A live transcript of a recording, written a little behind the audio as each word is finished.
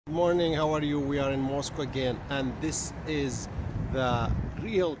Morning, how are you? We are in Moscow again, and this is the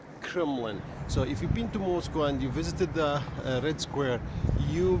real Kremlin. So if you've been to Moscow and you visited the Red Square,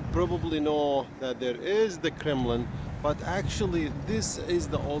 you probably know that there is the Kremlin, but actually this is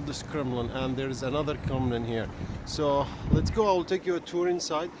the oldest Kremlin, and there's another Kremlin here. So let's go. I'll take you a tour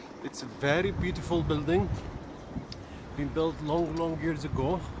inside. It's a very beautiful building, been built long years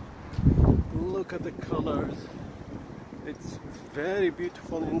ago. Look at the colors. It's very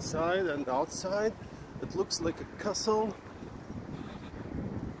beautiful inside and outside. It looks like a castle.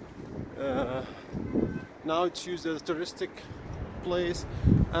 Now it's used as a touristic place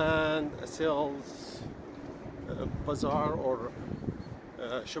and a sales bazaar or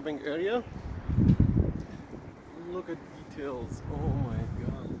shopping area. Look at details. Oh my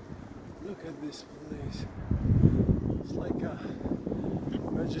god. Look at this place. It's like a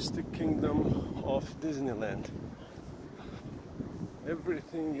majestic kingdom of Disneyland.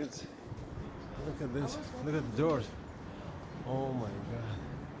 Everything is, look at this, look at the doors. Oh my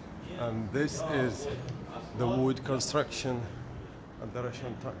god. And this is the wood construction at the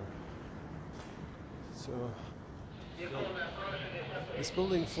Russian time. So this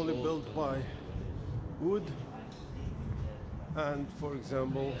building fully built by wood. And for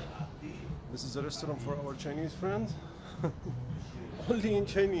example, this is a restaurant for our Chinese friends. Only in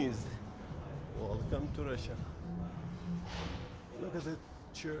Chinese. Welcome to Russia. Look at the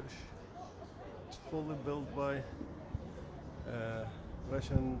church. It's fully built by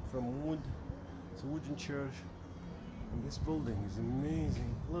Russian from wood. It's a wooden church. And this building is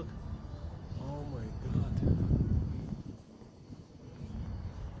amazing. Look. Oh my god.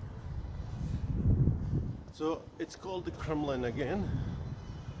 So it's called the Kremlin again.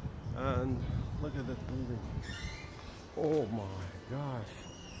 And look at that building. Oh my gosh.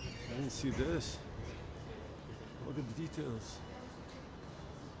 I didn't see this. Look at the details.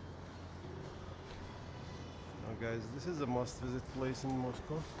 Now guys, this is a must-visit place in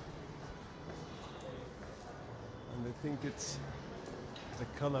Moscow, and I think it's the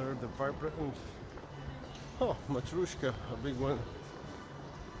color, the vibrant. Oh, Matrushka, a big one.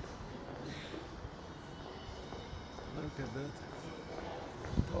 Look at that.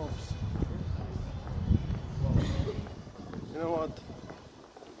 Tops. You know what?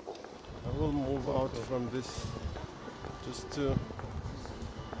 I will move out from this just to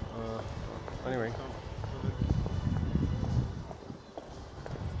anyway.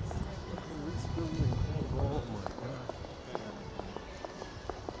 This building, oh my god.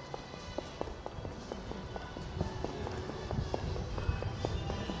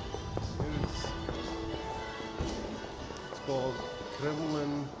 It's called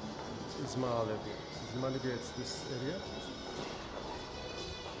Kremlin Izmaylovo. Izmaylovo, it's this area.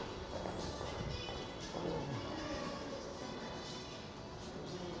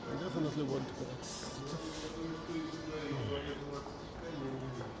 I definitely want to go.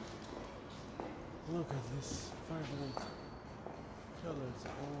 Look at this vibrant colors. Oh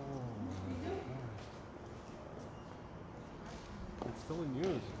my god. It's still in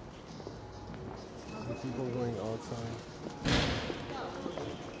use. See people going outside.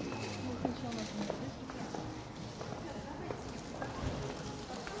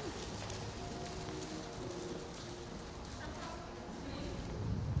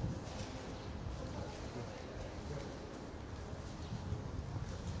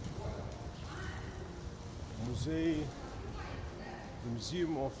 The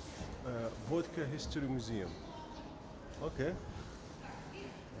Museum of Vodka History Museum. Okay. Okay.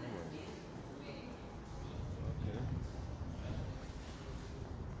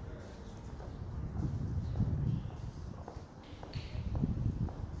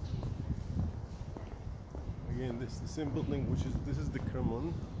 Again, this is the same building, which is this is the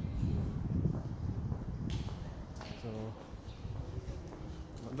Kremlin. So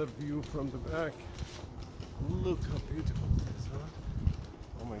another view from the back. Look how beautiful it is, huh?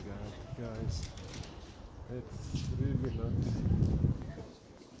 Oh my god, guys. It's really nuts.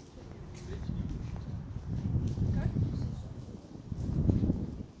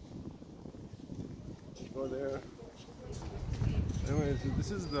 Go there. Anyways,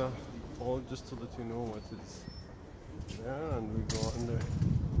 this is the hall, just to let you know what is there, and we go under.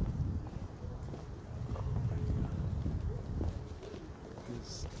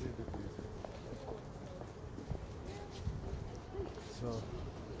 It's really beautiful. So,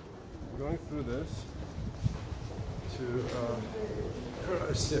 going through this to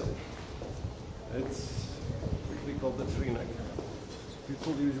carousel. It's we call the Trinek. So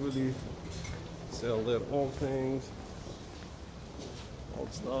people usually sell their old things,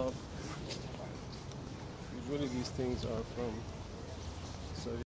 old stuff. Usually these things are from So